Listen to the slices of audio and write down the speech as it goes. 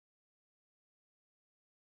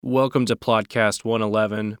Welcome to Podcast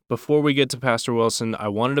 111. Before we get to Pastor Wilson, I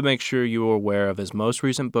wanted to make sure you were aware of his most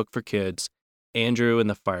recent book for kids, Andrew and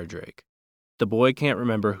the Fire Drake. The boy can't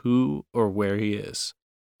remember who or where he is,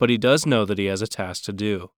 but he does know that he has a task to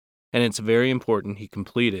do, and it's very important he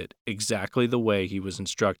complete it exactly the way he was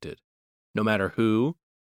instructed, no matter who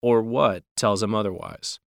or what tells him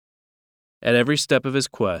otherwise. At every step of his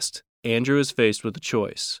quest, Andrew is faced with a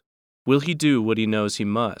choice. Will he do what he knows he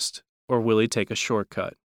must, or will he take a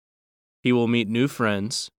shortcut? He will meet new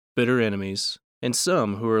friends, bitter enemies, and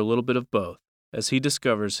some who are a little bit of both, as he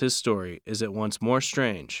discovers his story is at once more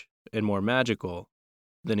strange and more magical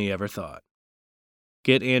than he ever thought.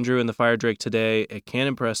 Get Andrew and the Fire Drake today at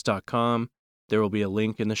canonpress.com. There will be a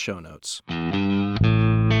link in the show notes.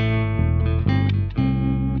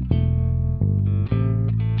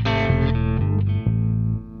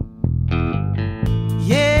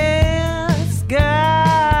 Yes, God.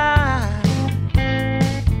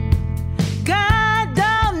 God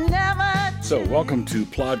don't never. So, welcome to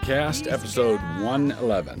Plodcast, episode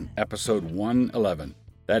 111. Episode 111.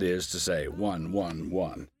 That is to say,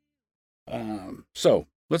 111. So,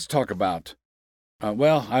 let's talk about, I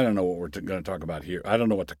don't know what we're going to talk about here. I don't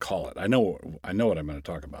know what to call it. I know what I'm going to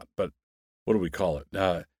talk about, but what do we call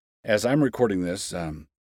it? As I'm recording this,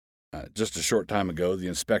 just a short time ago, the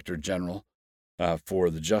Inspector General for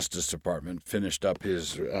the Justice Department finished up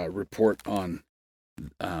his report on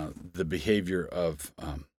the behavior of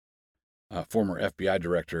former FBI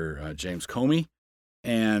Director James Comey,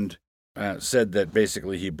 and said that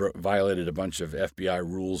basically he violated a bunch of FBI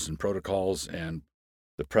rules and protocols, and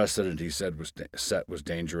the precedent he said was set was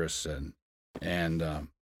dangerous, and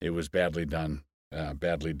it was badly done.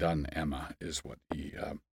 Badly done, Emma, is what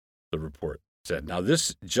the report said. Now,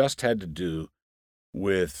 this just had to do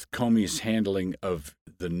with Comey's handling of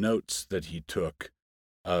the notes that he took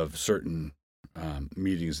of certain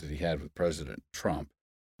meetings that he had with President Trump.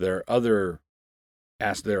 There are other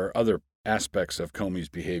aspects of Comey's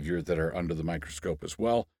behavior that are under the microscope as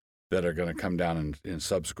well that are going to come down in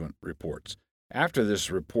subsequent reports. After this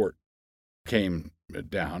report came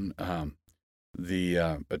down,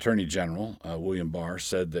 the Attorney General, William Barr,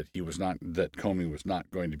 said that Comey was not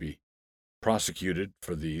going to be prosecuted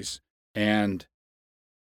for these, and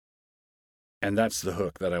that's the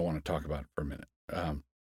hook that I want to talk about for a minute.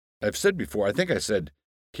 I've said before, I think I said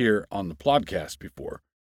here on the podcast before,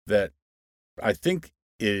 that I think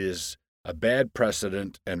it is a bad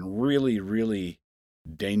precedent and really, really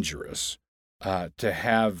dangerous to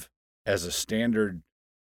have as a standard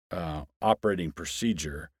operating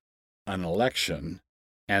procedure an election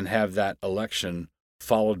and have that election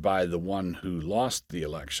followed by the one who lost the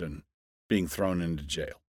election being thrown into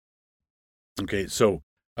jail. Okay, so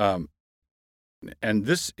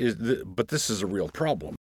this is a real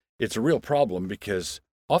problem. It's a real problem because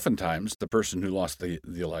oftentimes the person who lost the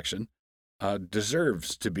election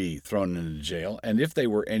deserves to be thrown into jail, and if they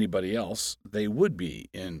were anybody else, they would be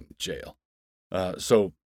in jail.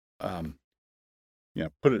 Put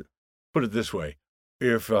it this way: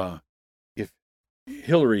 if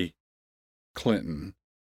Hillary Clinton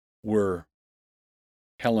were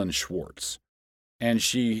Helen Schwartz, and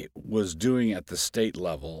she was doing at the state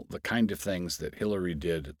level the kind of things that Hillary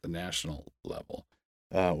did at the national level,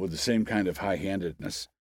 with the same kind of high-handedness,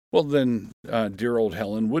 well, then dear old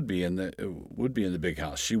Helen would be in the big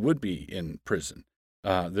house. She would be in prison.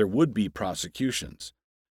 There would be prosecutions,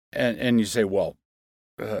 and you say, well,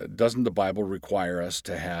 doesn't the Bible require us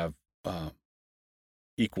to have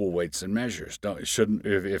equal weights and measures? Shouldn't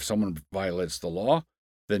if someone violates the law,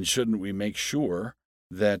 then shouldn't we make sure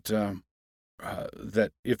that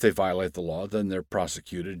that if they violate the law, then they're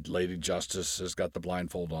prosecuted? Lady Justice has got the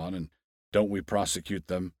blindfold on, and don't we prosecute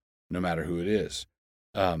them no matter who it is?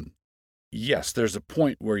 Yes, there's a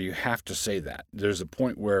point where you have to say that. There's a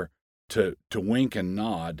point where to wink and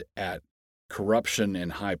nod at corruption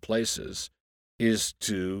in high places is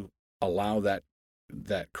to allow that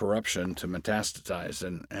corruption to metastasize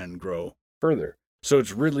and grow further. So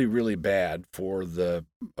it's really, really bad for the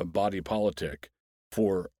body politic,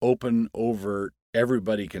 for open, overt,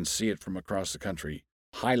 everybody can see it from across the country,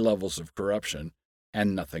 high levels of corruption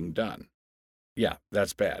and nothing done. Yeah,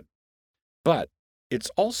 that's bad. But it's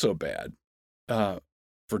also bad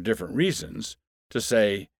for different reasons to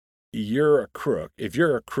say you're a crook. If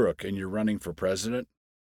you're a crook and you're running for president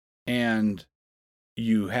and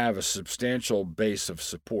you have a substantial base of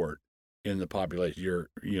support in the population,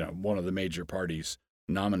 one of the major parties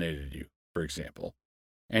nominated you, for example,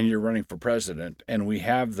 and you're running for president, and we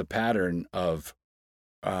have the pattern of,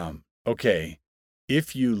 okay,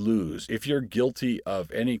 if you lose, if you're guilty of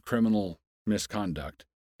any criminal misconduct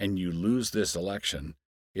and you lose this election,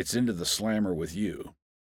 it's into the slammer with you.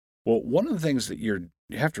 Well, one of the things that you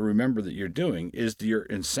have to remember that you're doing is that you're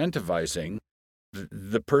incentivizing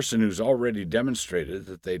the person who's already demonstrated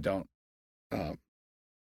that they've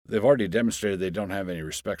already demonstrated they don't have any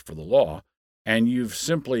respect for the law, and you've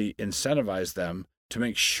simply incentivized them to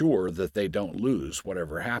make sure that they don't lose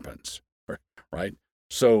whatever happens, right?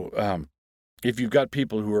 So if you've got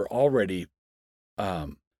people who are already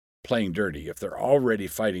playing dirty, if they're already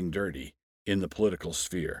fighting dirty in the political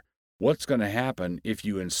sphere, what's going to happen if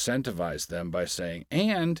you incentivize them by saying,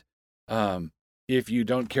 and if you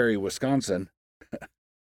don't carry Wisconsin,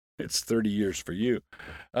 it's 30 years for you.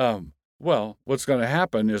 Well, what's going to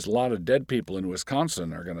happen is a lot of dead people in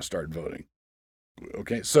Wisconsin are going to start voting.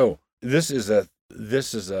 Okay, so this is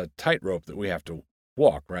a tightrope that we have to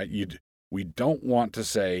walk, right? We don't want to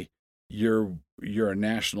say you're a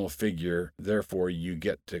national figure, therefore you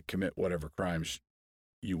get to commit whatever crimes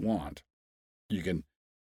you want. You can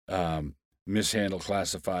mishandle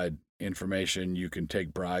classified information. You can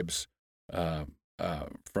take bribes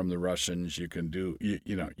from the Russians. You can do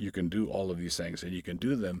you can do all of these things, and you can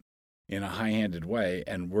do them in a high-handed way.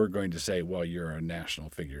 And we're going to say, well, you're a national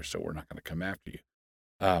figure, so we're not going to come after you.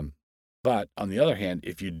 But on the other hand,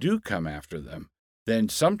 if you do come after them, then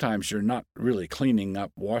sometimes you're not really cleaning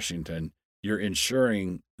up Washington. You're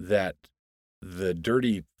ensuring that the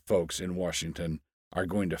dirty folks in Washington are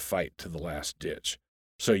going to fight to the last ditch.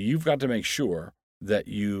 So you've got to make sure that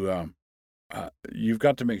you've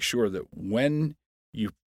got to make sure that when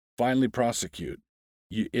you finally prosecute,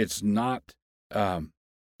 it's not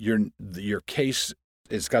your case.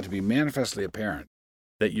 It's got to be manifestly apparent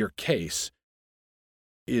that your case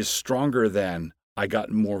is stronger than I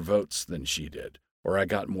got more votes than she did, or I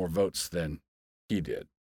got more votes than he did.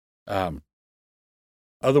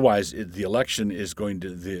 Otherwise, the election is going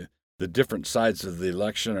to the different sides of the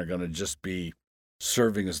election are going to just be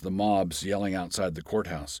serving as the mobs yelling outside the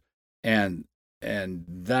courthouse, and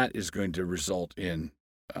that is going to result in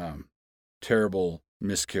terrible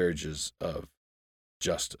miscarriages of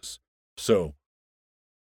justice. So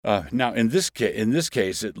now, in this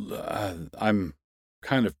case, I'm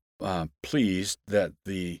kind of pleased that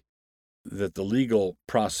the legal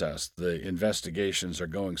process, the investigations are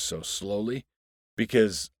going so slowly,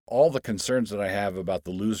 because all the concerns that I have about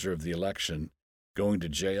the loser of the election going to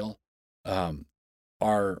jail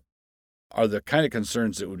are the kind of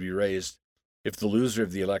concerns that would be raised if the loser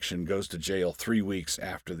of the election goes to jail 3 weeks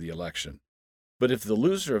after the election. But if the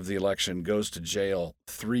loser of the election goes to jail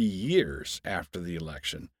 3 years after the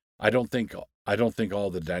election, I don't think all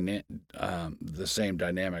the same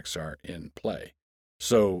dynamics are in play.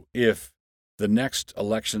 So if the next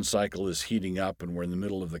election cycle is heating up and we're in the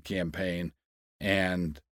middle of the campaign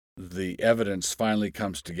and the evidence finally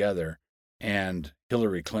comes together and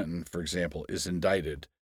Hillary Clinton, for example, is indicted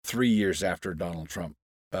 3 years after Donald Trump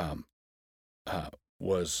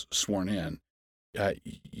was sworn in,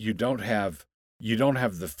 you don't have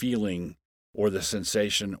the feeling or the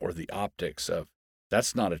sensation or the optics of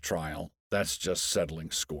that's not a trial, that's just settling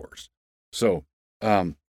scores. So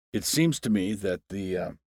it seems to me that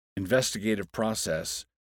the investigative process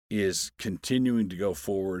is continuing to go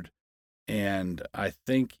forward, and I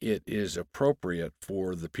think it is appropriate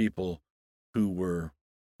for the people who were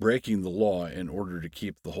breaking the law in order to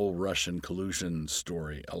keep the whole Russian collusion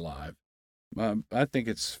story alive. I think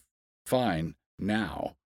it's fine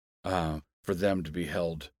now for them to be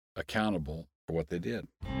held accountable for what they did.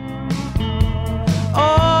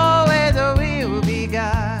 Always will be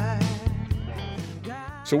God.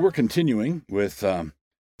 So we're continuing with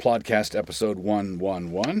podcast episode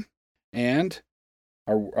 111, and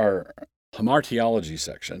our hamartiology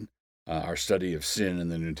section, our study of sin in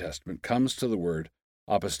the New Testament, comes to the word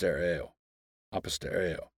apostereo.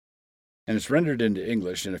 And it's rendered into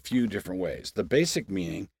English in a few different ways. The basic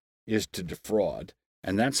meaning is to defraud,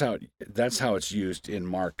 and that's how it's used in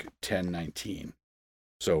Mark 10:19.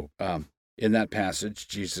 So in that passage,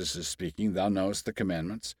 Jesus is speaking, "Thou knowest the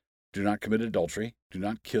commandments: do not commit adultery, do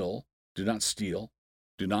not kill, do not steal,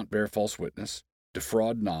 do not bear false witness,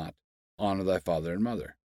 defraud not, honor thy father and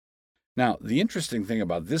mother." Now, the interesting thing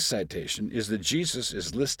about this citation is that Jesus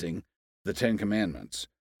is listing the 10 commandments,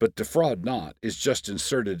 but defraud not is just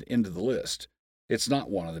inserted into the list. It's not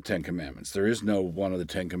one of the 10 commandments. There is no one of the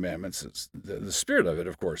 10 commandments. It's the spirit of it,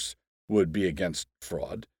 of course, would be against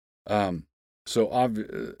fraud. So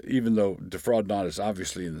even though defraud not is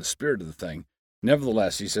obviously in the spirit of the thing,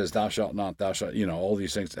 nevertheless, he says, thou shalt not, thou shalt, all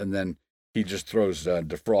these things, and then he just throws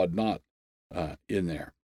defraud not in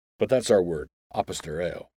there. But that's our word,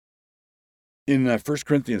 apostereo. In 1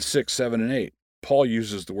 Corinthians 6, 7, and 8, Paul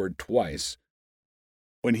uses the word twice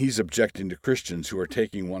when he's objecting to Christians who are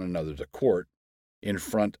taking one another to court in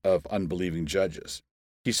front of unbelieving judges.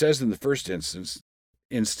 He says in the first instance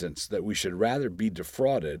that we should rather be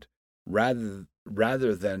defrauded rather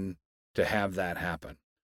than to have that happen.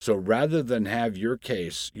 So rather than have your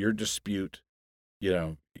case, your dispute,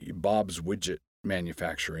 Bob's Widget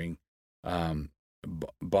Manufacturing,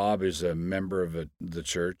 Bob is a member of the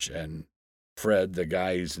church, and Fred, the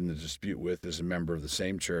guy he's in the dispute with, is a member of the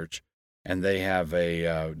same church, and they have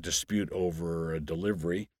a dispute over a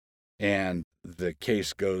delivery, and the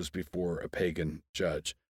case goes before a pagan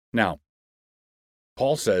judge. Now,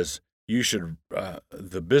 Paul says you should,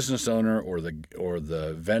 the business owner or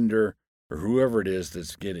the vendor or whoever it is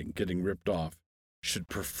that's getting ripped off should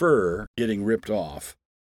prefer getting ripped off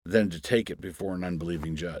than to take it before an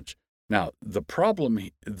unbelieving judge. Now, the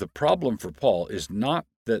problem for Paul is not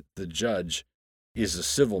that the judge is a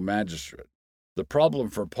civil magistrate. The problem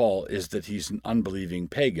for Paul is that he's an unbelieving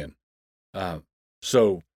pagan.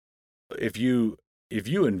 So, if you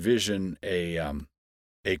envision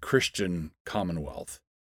a Christian commonwealth,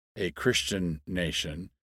 a Christian nation,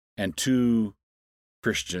 and two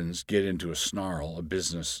Christians get into a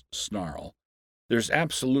business snarl, there's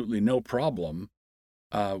absolutely no problem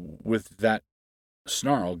with that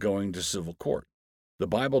snarl going to civil court. The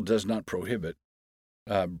Bible does not prohibit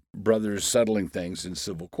brothers settling things in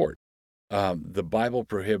civil court. The Bible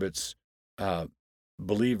prohibits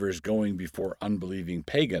believers going before unbelieving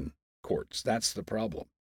pagan courts. That's the problem.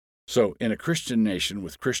 So in a Christian nation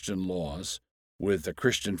with Christian laws, with a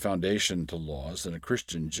Christian foundation to laws and a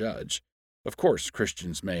Christian judge, of course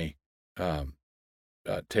Christians may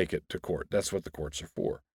take it to court. That's what the courts are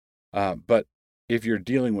for. But if you're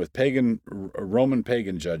dealing with Roman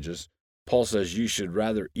pagan judges, Paul says you should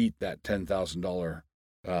rather eat that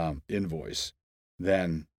 $10,000 invoice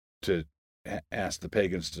than to ask the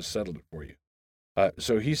pagans to settle it for you.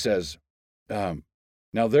 So he says,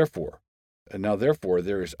 now therefore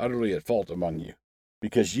there is utterly at fault among you,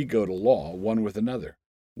 because ye go to law one with another.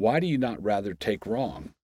 Why do you not rather take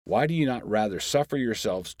wrong? Why do you not rather suffer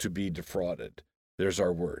yourselves to be defrauded? There's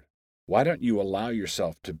our word. Why don't you allow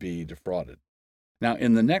yourself to be defrauded? Now,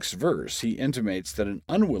 in the next verse, he intimates that an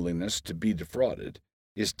unwillingness to be defrauded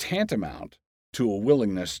is tantamount to a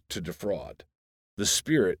willingness to defraud. The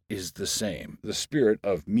spirit is the same. The spirit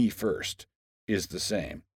of me first is the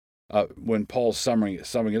same. When Paul's summing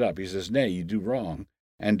it up, he says, nay, you do wrong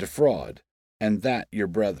and defraud, and that your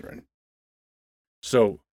brethren.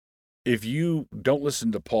 So if you don't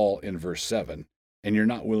listen to Paul in verse 7 and you're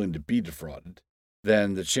not willing to be defrauded,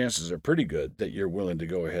 then the chances are pretty good that you're willing to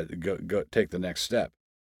go ahead and go take the next step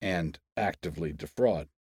and actively defraud.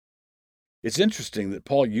 It's interesting that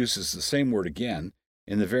Paul uses the same word again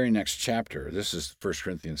in the very next chapter. This is 1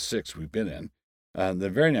 Corinthians 6 we've been in. The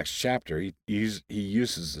very next chapter, he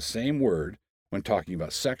uses the same word when talking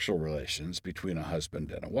about sexual relations between a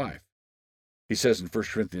husband and a wife. He says in 1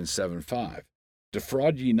 Corinthians 7:5,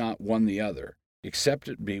 defraud ye not one the other, except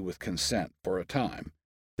it be with consent for a time,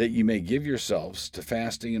 that ye may give yourselves to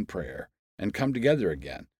fasting and prayer, and come together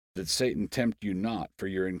again, that Satan tempt you not for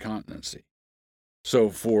your incontinency. So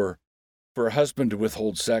for a husband to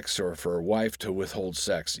withhold sex or for a wife to withhold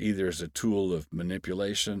sex, either as a tool of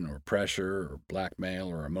manipulation or pressure or blackmail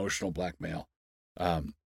or emotional blackmail,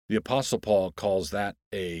 the Apostle Paul calls that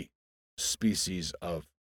a species of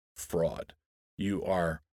fraud. You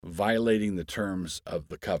are violating the terms of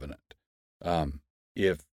the covenant.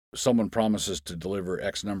 If someone promises to deliver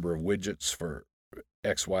X number of widgets for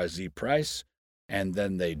XYZ price, and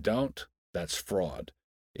then they don't, that's fraud.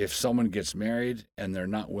 If someone gets married and they're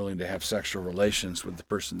not willing to have sexual relations with the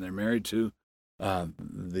person they're married to,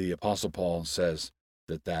 the Apostle Paul says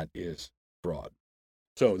that is fraud.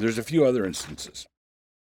 So there's a few other instances.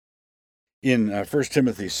 In 1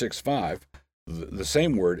 Timothy 6:5, the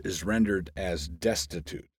same word is rendered as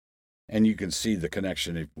destitute. And you can see the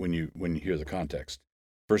connection when you hear the context.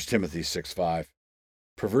 1 Timothy 6:5,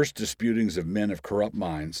 perverse disputings of men of corrupt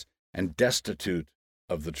minds and destitute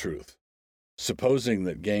of the truth, supposing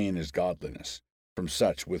that gain is godliness. From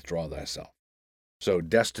such withdraw thyself. So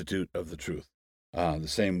destitute of the truth. The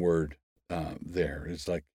same word there. It's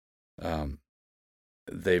like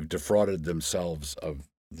they've defrauded themselves of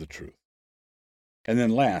the truth. And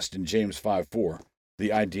then last, in James 5:4,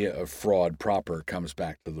 the idea of fraud proper comes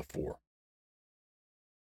back to the fore.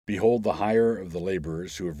 Behold, the hire of the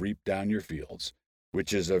laborers who have reaped down your fields,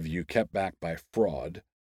 which is of you kept back by fraud,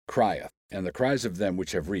 crieth, and the cries of them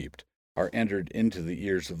which have reaped are entered into the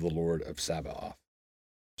ears of the Lord of Sabaoth.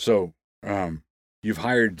 So you've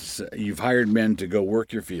hired men to go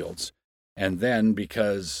work your fields, and then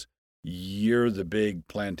because you're the big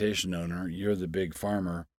plantation owner, you're the big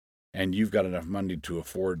farmer, and you've got enough money to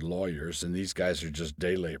afford lawyers, and these guys are just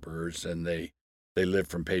day laborers, and they live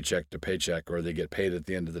from paycheck to paycheck, or they get paid at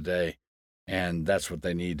the end of the day, and that's what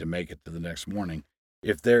they need to make it to the next morning.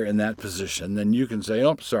 If they're in that position, then you can say,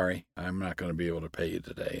 oh, sorry, I'm not going to be able to pay you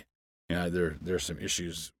today. There's some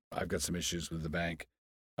issues. I've got some issues with the bank.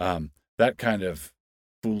 That kind of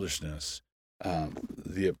foolishness,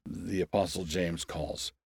 the Apostle James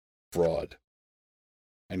calls fraud.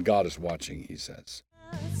 And God is watching, he says.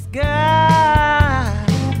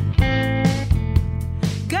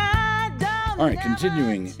 All right,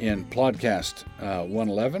 continuing in podcast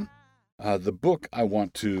 111, the book I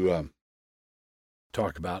want to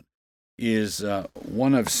talk about is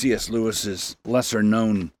one of C.S. Lewis's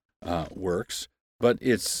lesser-known works, but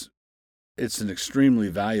it's an extremely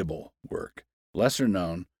valuable work. Lesser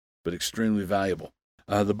known, but extremely valuable.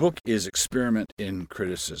 The book is Experiment in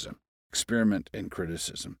Criticism. Experiment in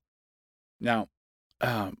Criticism. Now,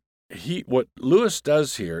 what Lewis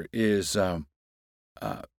does here is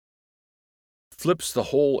flips the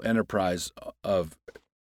whole enterprise of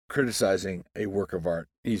criticizing a work of art.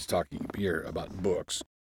 He's talking here about books,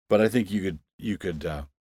 but I think you could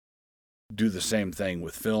do the same thing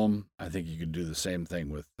with film. I think you could do the same thing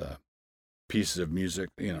with pieces of music,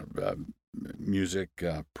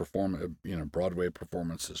 Broadway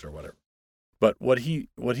performances or whatever. But what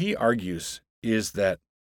he argues is that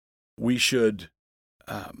we should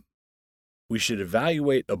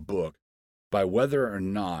evaluate a book by whether or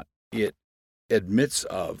not it admits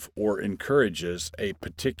of or encourages a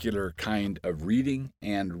particular kind of reading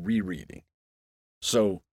and rereading.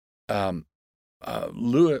 So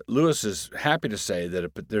Lewis is happy to say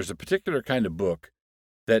that there's a particular kind of book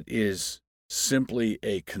that is simply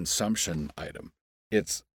a consumption item.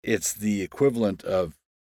 It's the equivalent of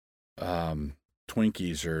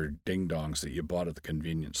Twinkies or Ding Dongs that you bought at the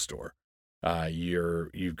convenience store.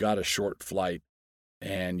 You've got a short flight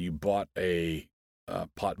and you bought a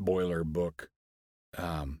pot boiler book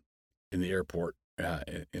in the airport,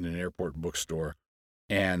 in an airport bookstore,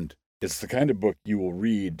 and it's the kind of book you will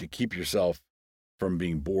read to keep yourself from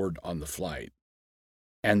being bored on the flight.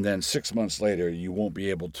 And then 6 months later, you won't be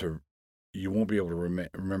able to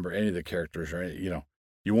remember any of the characters, or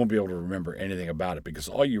you won't be able to remember anything about it, because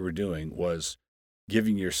all you were doing was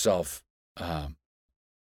giving yourself.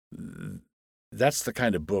 That's the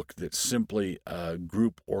kind of book that's simply a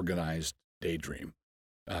group organized daydream.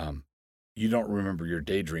 You don't remember your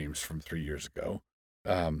daydreams from 3 years ago.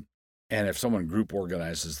 And if someone group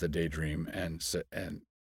organizes the daydream and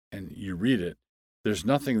you read it, there's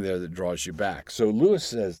nothing there that draws you back. So Lewis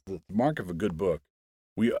says that the mark of a good book,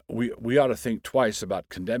 we ought to think twice about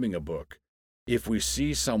condemning a book if we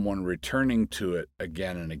see someone returning to it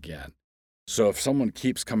again and again. So if someone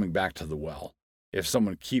keeps coming back to the well, if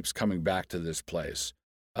someone keeps coming back to this place,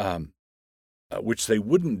 which they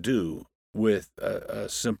wouldn't do with a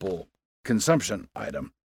simple consumption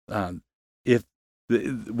item,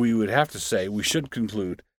 we would have to say, we should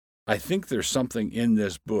conclude, I think there's something in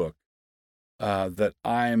this book that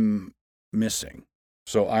I'm missing.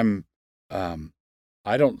 So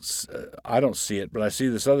I don't see it, but I see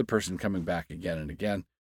this other person coming back again and again.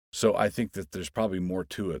 So I think that there's probably more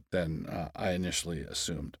to it than I initially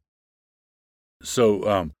assumed.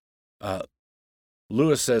 So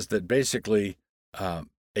Lewis says that basically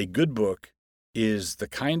a good book is the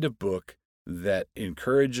kind of book that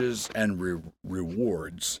encourages and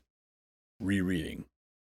rewards rereading.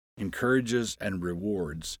 Encourages and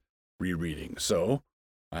rewards rereading. So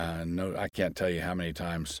no, I can't tell you how many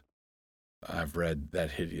times I've read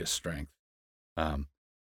That Hideous Strength.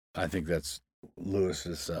 I think that's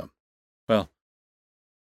Lewis's.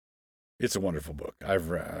 It's a wonderful book. I've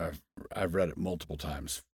read it multiple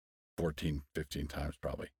times, 14, 15 times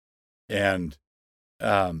probably, and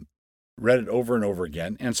read it over and over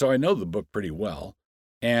again. And so I know the book pretty well.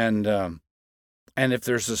 And if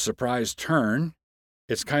there's a surprise turn,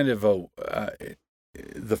 it's kind of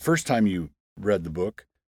the first time you read the book,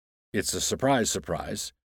 it's a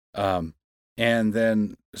surprise. And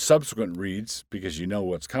then subsequent reads, because you know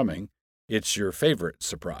what's coming, it's your favorite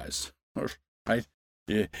surprise, right?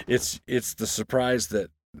 It's the surprise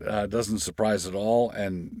that doesn't surprise at all,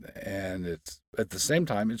 and it's at the same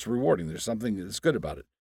time it's rewarding. There's something that's good about it.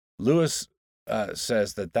 Lewis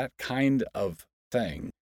says that kind of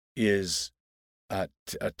thing is a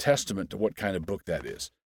testament to what kind of book that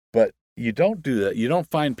is. But you don't do that. You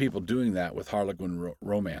don't find people doing that with Harlequin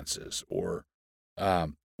romances or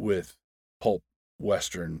with pulp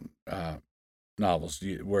Western novels,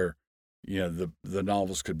 where the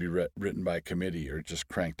novels could be written by a committee or just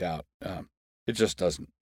cranked out. It just doesn't.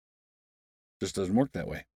 Just doesn't work that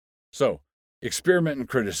way. So, experiment and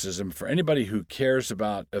criticism for anybody who cares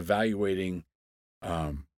about evaluating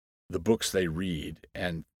the books they read,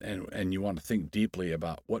 and you want to think deeply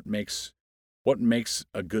about what makes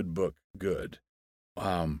a good book good.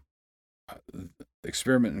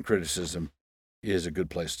 Experiment and criticism is a good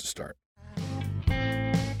place to start.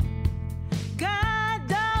 God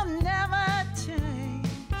don't never change.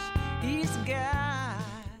 He's God.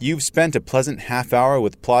 You've spent a pleasant half hour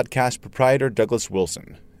with Plodcast proprietor Douglas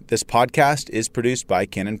Wilson. This podcast is produced by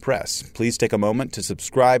Canon Press. Please take a moment to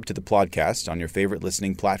subscribe to the Plodcast on your favorite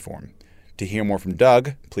listening platform. To hear more from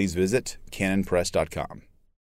Doug, please visit canonpress.com.